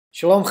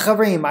Shalom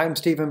Chavrim, I'm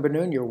Stephen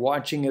Ben-Nun. You're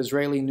watching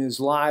Israeli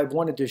News Live.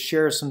 Wanted to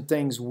share some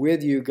things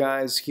with you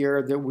guys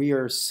here that we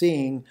are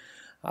seeing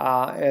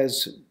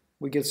as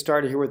we get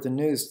started here with the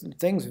news.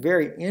 Things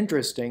very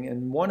interesting,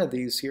 and one of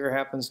these here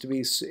happens to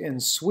be in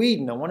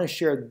Sweden. I want to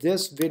share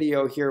this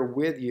video here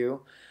with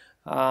you.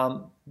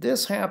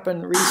 This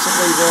happened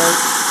recently there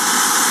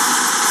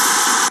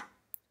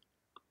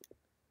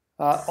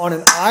on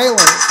an island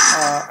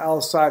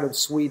outside of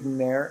Sweden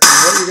there, and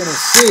what you're going to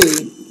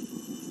see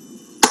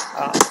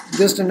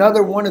just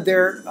another one of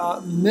their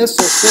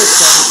missile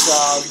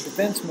systems,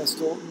 defense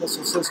missile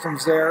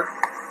systems there,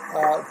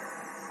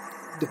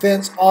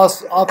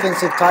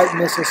 offensive type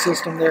missile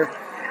system there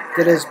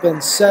that has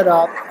been set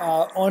up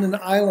on an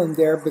island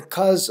there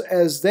because,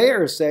 as they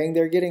are saying,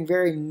 they're getting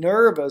very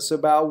nervous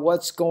about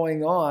what's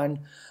going on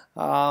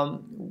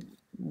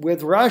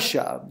with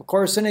Russia. Of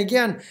course, and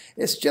again,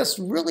 it's just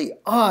really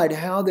odd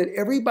how that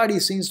everybody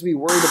seems to be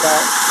worried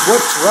about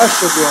what's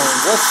Russia doing,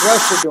 what's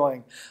Russia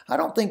doing. I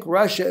don't think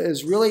Russia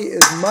is really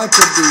as much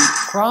of the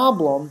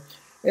problem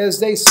as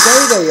they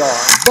say they are.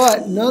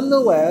 But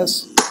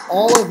nonetheless,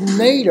 all of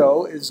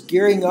NATO is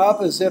gearing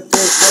up as if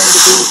there's going to be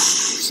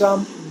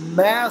some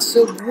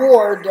massive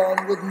war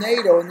done with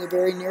NATO in the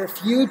very near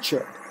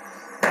future.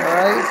 All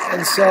right,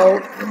 and so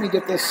let me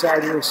get this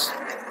side here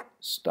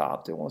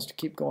stopped. It wants to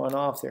keep going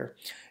off there.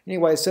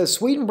 Anyway, it says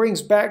Sweden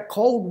brings back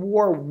Cold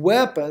War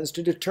weapons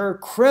to deter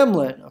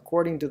Kremlin.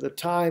 According to the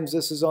Times,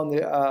 this is on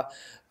the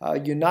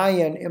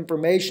Union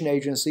Information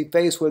Agency.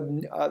 Faced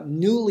with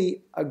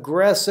newly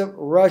aggressive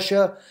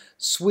Russia,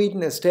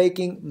 Sweden is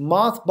taking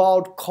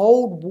mothballed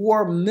Cold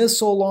War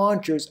missile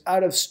launchers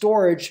out of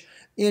storage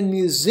in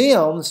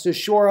museums to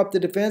shore up the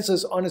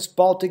defenses on its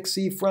Baltic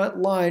Sea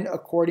front line,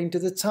 according to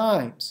the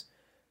Times.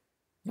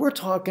 We're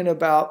talking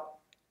about,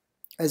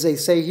 as they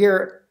say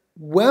here,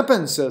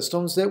 weapon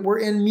systems that were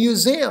in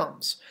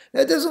museums.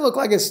 It doesn't look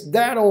like it's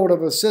that old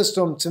of a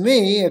system to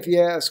me, if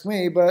you ask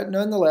me, but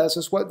nonetheless,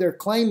 it's what they're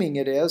claiming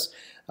it is.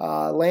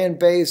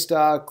 Land-based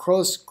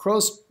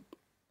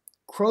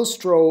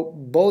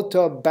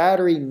Krostrobota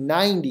Battery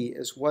 90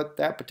 is what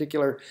that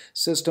particular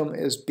system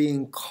is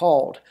being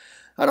called.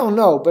 I don't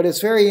know, but it's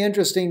very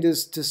interesting to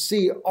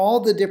see all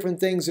the different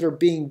things that are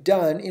being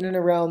done in and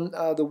around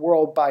the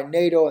world by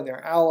NATO and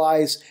their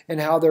allies and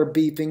how they're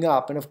beefing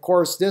up. And of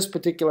course, this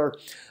particular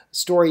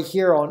story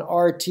here on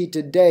RT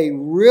Today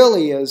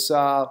really is,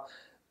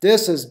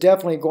 this is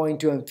definitely going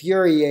to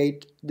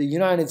infuriate the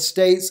United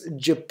States,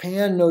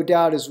 Japan no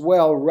doubt as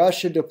well.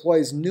 Russia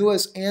deploys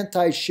newest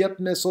anti-ship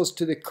missiles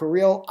to the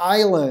Kuril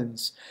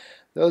Islands.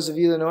 Those of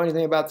you that know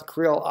anything about the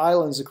Kuril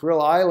Islands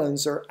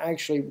are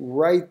actually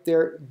right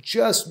there,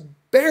 just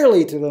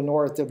barely to the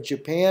north of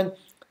Japan. It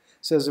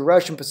says the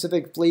Russian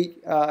Pacific Fleet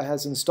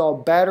has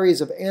installed batteries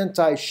of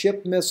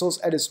anti-ship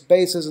missiles at its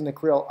bases in the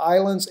Kuril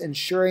Islands,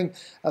 ensuring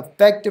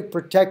effective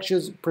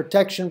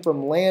protection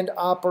from land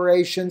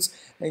operations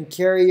and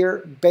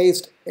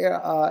carrier-based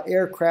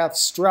aircraft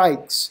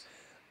strikes.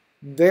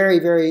 Very,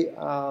 very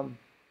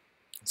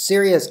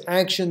serious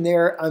action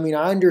there. I mean,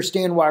 I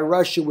understand why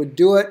Russia would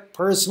do it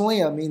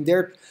personally. I mean,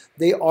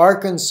 they are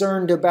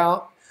concerned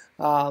about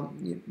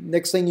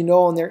next thing you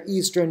know on their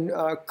eastern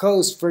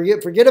coast.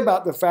 Forget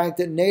about the fact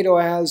that NATO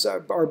is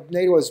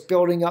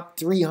building up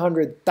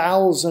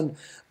 300,000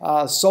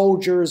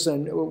 soldiers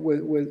and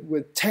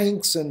with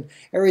tanks and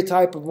every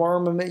type of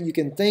armament you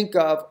can think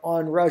of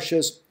on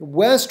Russia's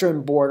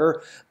western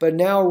border. But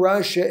now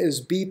Russia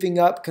is beefing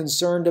up,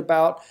 concerned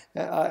about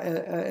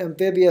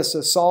amphibious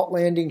assault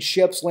landing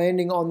ships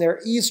landing on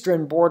their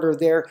eastern border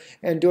there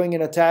and doing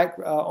an attack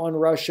on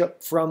Russia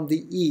from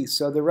the east.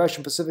 So the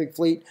Russian Pacific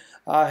Fleet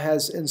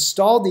has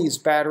installed these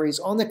batteries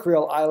on the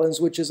Kuril Islands,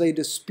 which is a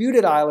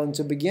disputed island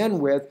to begin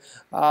with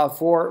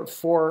for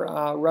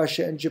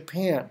Russia and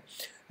Japan.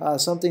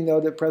 Something,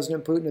 though, that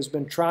President Putin has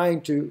been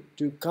trying to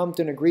come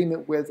to an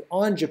agreement with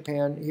on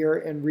Japan here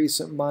in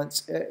recent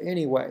months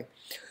anyway.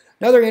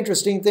 Another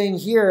interesting thing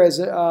here is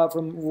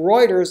from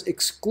Reuters,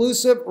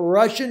 exclusive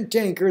Russian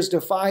tankers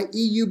defy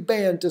EU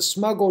ban to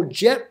smuggle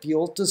jet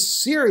fuel to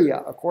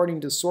Syria,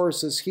 according to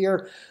sources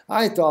here.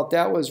 I thought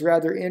that was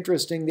rather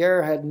interesting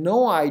there. I had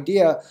no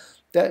idea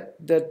that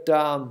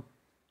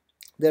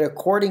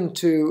according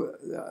to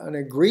an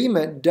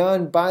agreement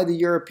done by the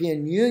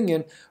European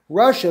Union,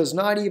 Russia is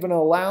not even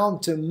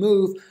allowed to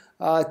move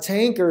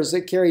tankers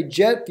that carry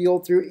jet fuel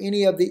through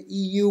any of the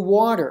EU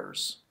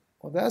waters.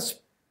 Well, that's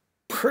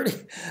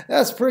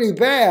pretty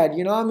bad,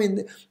 you know. I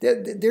mean,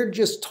 they're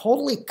just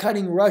totally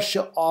cutting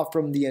Russia off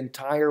from the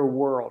entire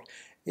world.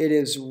 It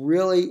is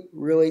really,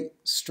 really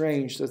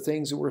strange, the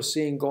things that we're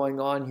seeing going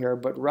on here.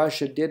 But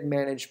Russia did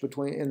manage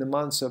in the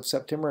months of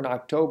September and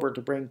October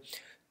to bring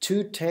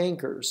 2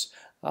 tankers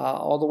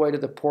all the way to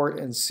the port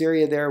in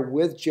Syria there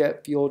with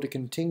jet fuel to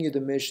continue the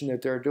mission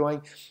that they're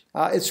doing.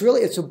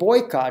 It's a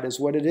boycott is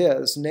what it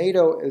is.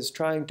 NATO is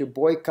trying to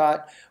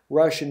boycott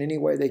Russia in any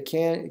way they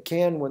can.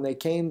 When they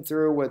came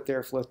through with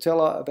their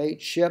flotilla of 8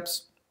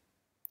 ships,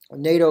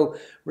 NATO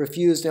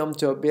refused them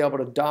to be able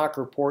to dock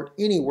or port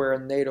anywhere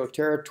in NATO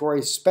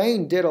territory.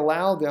 Spain did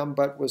allow them,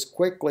 but was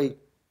quickly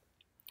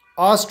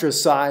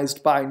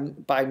ostracized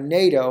by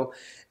NATO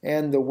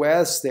and the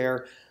West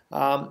there.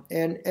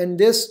 And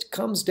this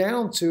comes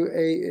down to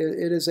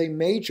it is a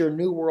major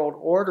New World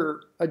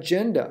Order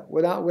agenda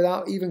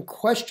without even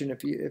question,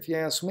 if you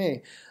ask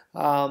me.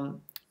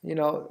 You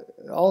know,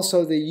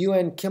 also the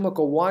UN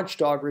chemical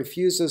watchdog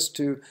refuses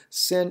to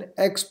send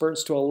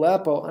experts to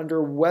Aleppo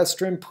under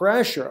Western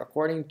pressure,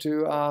 according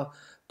to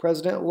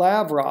President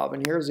Lavrov.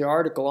 And here's the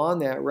article on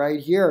that right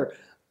here.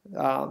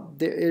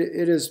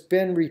 It has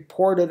been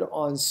reported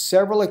on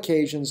several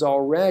occasions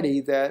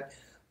already that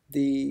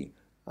the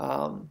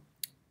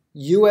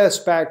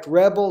U.S.-backed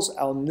rebels,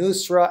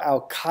 al-Nusra,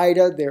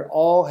 al-Qaeda, they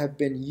all have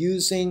been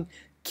using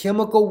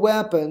chemical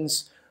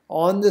weapons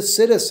on the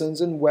citizens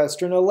in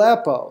western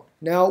Aleppo.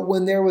 Now,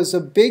 when there was a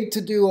big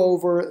to-do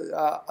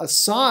over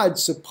Assad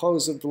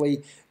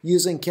supposedly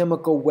using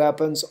chemical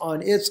weapons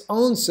on its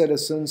own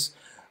citizens,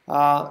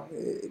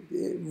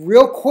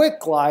 real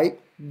quick like,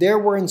 there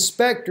were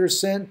inspectors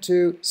sent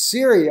to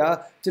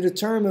Syria to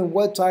determine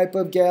what type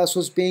of gas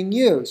was being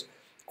used.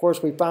 Of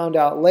course, we found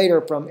out later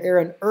from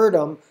Aaron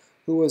Erdem,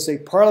 who was a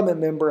parliament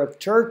member of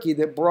Turkey,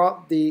 that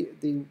brought the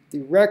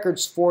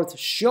records forth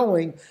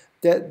showing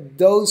that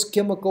those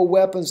chemical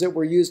weapons that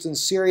were used in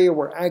Syria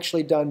were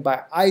actually done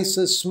by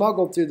ISIS,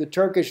 smuggled through the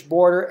Turkish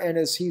border, and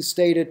as he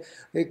stated,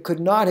 it could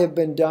not have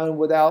been done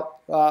without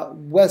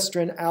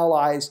Western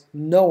allies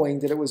knowing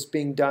that it was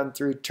being done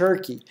through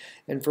Turkey.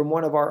 And from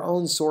one of our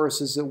own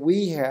sources that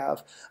we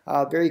have,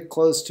 very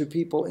close to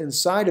people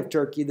inside of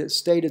Turkey, that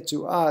stated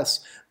to us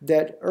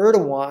that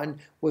Erdogan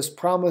was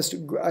promised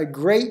a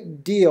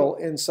great deal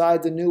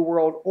inside the New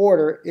World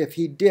Order if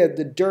he did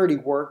the dirty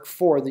work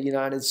for the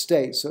United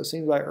States. So it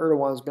seems like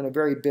Erdogan's been a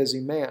very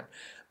busy man.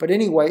 But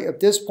anyway,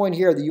 at this point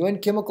here, the UN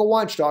Chemical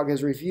Watchdog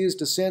has refused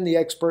to send the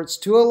experts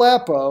to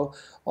Aleppo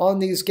on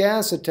these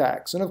gas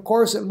attacks. And of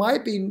course, it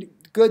might be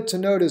good to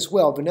note as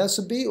well,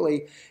 Vanessa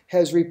Beatley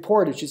has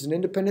reported, she's an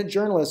independent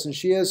journalist, and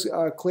she has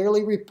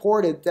clearly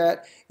reported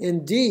that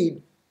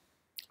indeed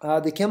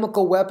the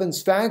chemical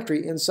weapons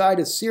factory inside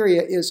of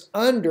Syria is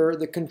under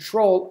the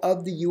control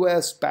of the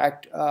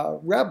U.S.-backed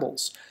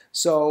rebels.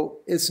 So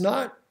it's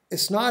not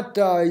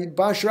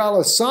Bashar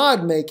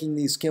al-Assad making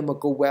these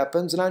chemical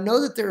weapons. And I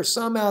know that there are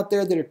some out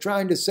there that are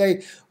trying to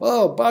say,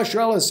 oh,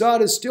 Bashar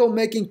al-Assad is still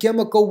making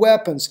chemical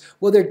weapons.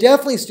 Well, they're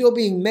definitely still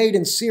being made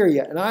in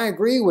Syria. And I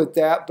agree with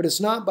that, but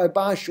it's not by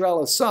Bashar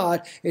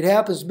al-Assad. It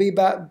happens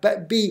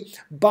to be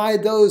by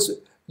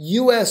those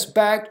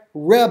U.S.-backed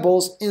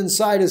rebels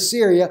inside of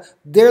Syria.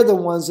 They're the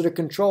ones that are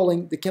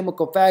controlling the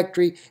chemical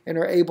factory and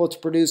are able to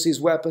produce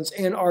these weapons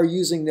and are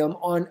using them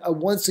on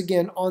once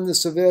again on the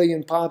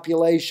civilian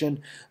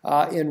population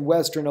in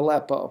western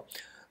Aleppo.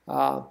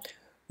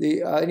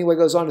 Anyway,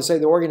 goes on to say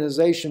the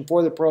Organization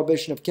for the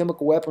Prohibition of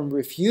Chemical Weapons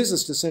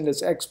refuses to send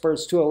its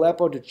experts to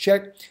Aleppo to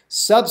check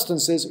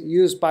substances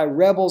used by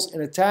rebels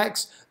in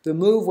attacks. The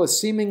move was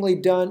seemingly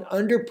done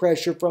under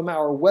pressure from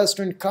our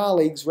Western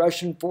colleagues,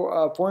 Russian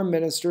Foreign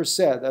Minister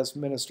said. That's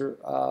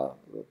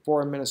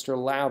Foreign Minister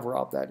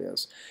Lavrov, that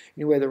is.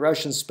 Anyway, the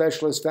Russian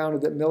specialist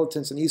found that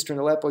militants in eastern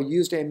Aleppo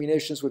used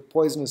ammunitions with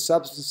poisonous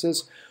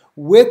substances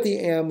with the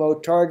ammo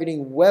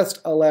targeting West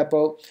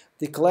Aleppo.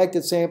 The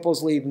collected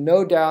samples leave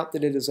no doubt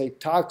that it is a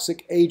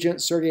toxic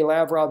agent, Sergei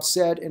Lavrov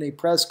said in a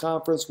press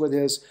conference with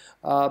his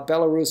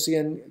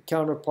Belarusian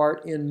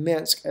counterpart in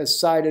Minsk, as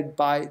cited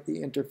by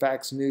the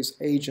Interfax news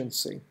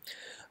agency.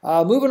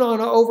 Moving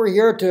on over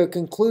here to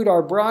conclude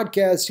our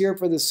broadcast here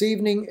for this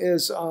evening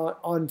is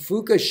on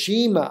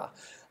Fukushima.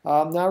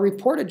 Now, I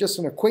reported just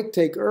in a quick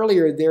take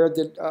earlier there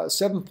that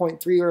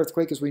 7.3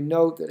 earthquake, as we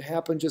know, that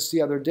happened just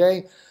the other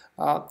day.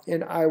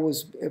 And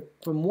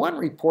from one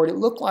report, it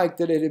looked like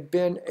that it had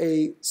been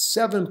a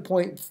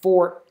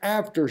 7.4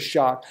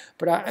 aftershock.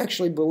 But I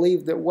actually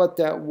believe that what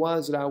that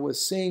was that I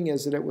was seeing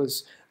is that it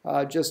was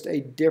just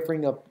a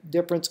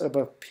difference of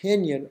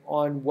opinion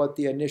on what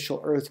the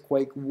initial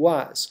earthquake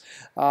was.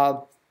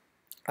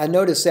 I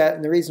noticed that,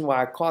 and the reason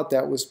why I caught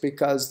that was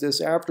because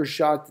this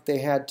aftershock that they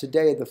had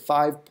today, the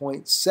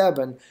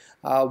 5.7,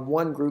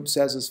 one group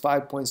says it's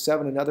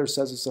 5.7, another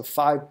says it's a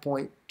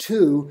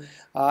 5.2,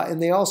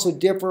 and they also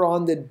differ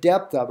on the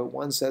depth of it.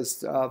 One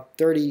says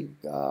 30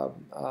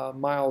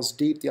 miles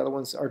deep, the other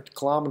one's are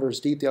kilometers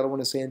deep, the other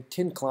one is saying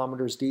 10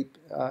 kilometers deep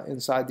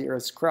inside the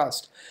Earth's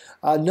crust.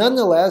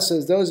 Nonetheless,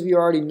 as those of you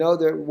already know,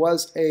 there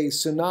was a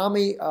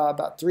tsunami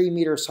about 3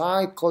 meters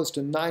high, close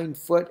to 9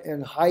 foot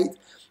in height,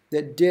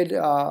 that did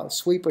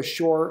sweep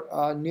ashore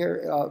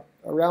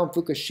around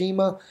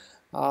Fukushima.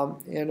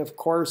 And of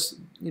course,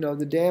 you know,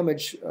 the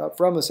damage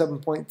from a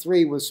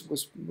 7.3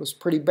 was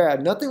pretty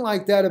bad. Nothing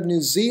like that of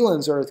New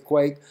Zealand's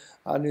earthquake.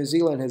 New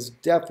Zealand has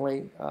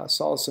definitely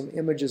saw some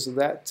images of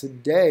that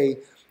today,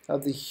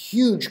 of the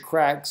huge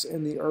cracks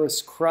in the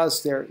Earth's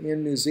crust there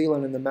in New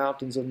Zealand, in the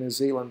mountains of New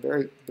Zealand.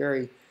 Very,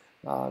 very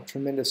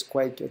tremendous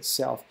quake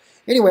itself.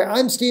 Anyway,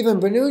 I'm Stephen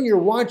Benoon. You're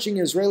watching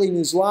Israeli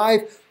News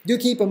Live. Do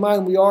keep in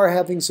mind we are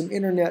having some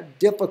internet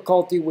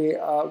difficulty.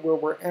 Where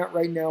we're at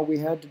right now, we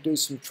had to do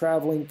some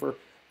traveling for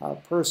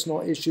personal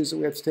issues that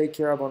we have to take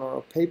care of on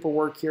our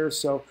paperwork here.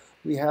 So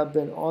we have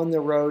been on the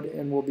road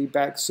and we'll be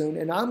back soon.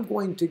 And I'm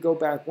going to go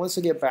back, once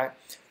I get back,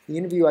 the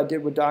interview I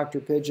did with Dr.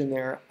 Pigeon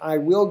there, I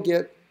will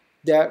get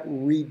that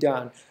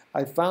redone.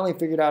 I finally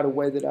figured out a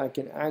way that I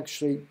can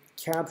actually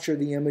capture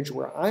the image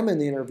where I'm in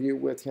the interview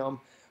with him,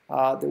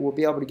 that we'll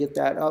be able to get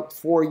that up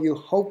for you.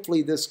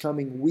 Hopefully this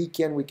coming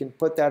weekend we can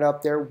put that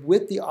up there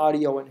with the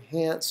audio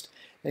enhanced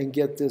and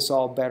get this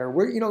all better.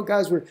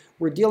 Guys,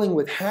 we're dealing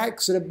with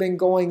hacks that have been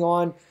going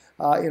on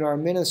in our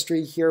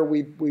ministry here.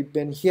 We've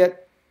been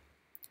hit.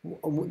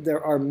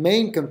 Our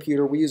main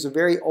computer, we use a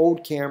very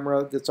old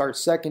camera that's our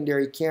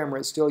secondary camera.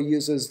 It still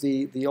uses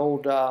the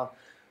old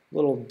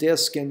little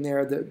disc in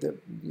there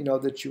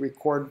that you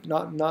record,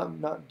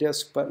 not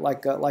disc, but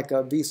like a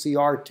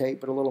VCR tape,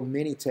 but a little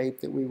mini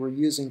tape that we were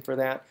using for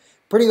that.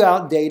 Pretty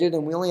outdated,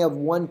 and we only have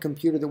one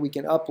computer that we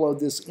can upload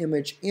this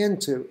image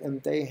into,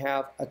 and they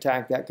have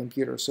attacked that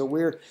computer. So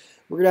we're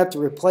going to have to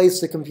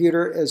replace the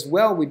computer as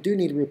well. We do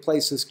need to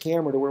replace this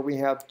camera to where we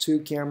have two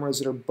cameras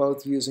that are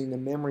both using the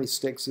memory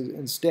sticks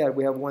instead.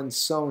 We have one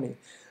Sony,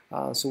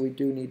 so we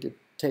do need to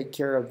take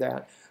care of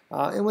that.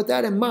 And with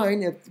that in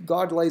mind, if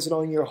God lays it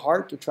on your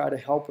heart to try to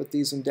help with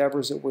these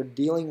endeavors that we're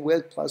dealing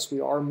with, plus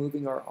we are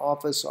moving our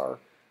office, our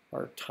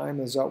time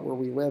is up where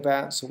we live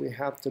at, so we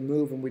have to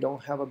move, and we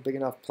don't have a big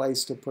enough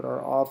place to put our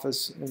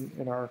office in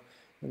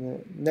the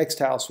next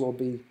house we'll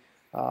be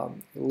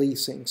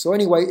leasing. So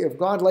anyway, if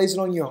God lays it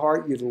on your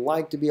heart, you'd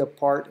like to be a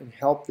part and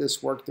help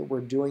this work that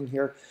we're doing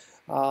here,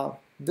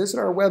 visit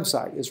our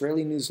website,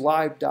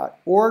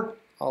 IsraeliNewsLive.org.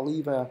 I'll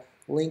leave a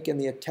link in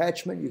the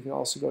attachment. You can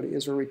also go to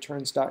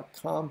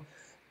IsraelReturns.com.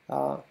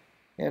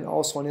 And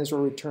also on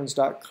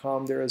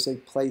IsraelReturns.com, there is a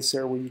place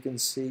there where you can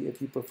see,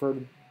 if you prefer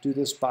to do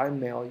this by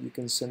mail, you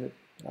can send it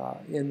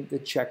in the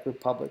Czech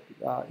Republic,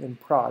 in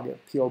Prague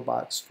at P.O.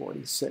 Box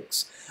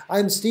 46.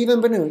 I'm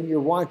Stephen Benoon. You're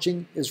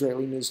watching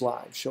Israeli News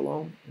Live.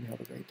 Shalom and have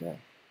a great day.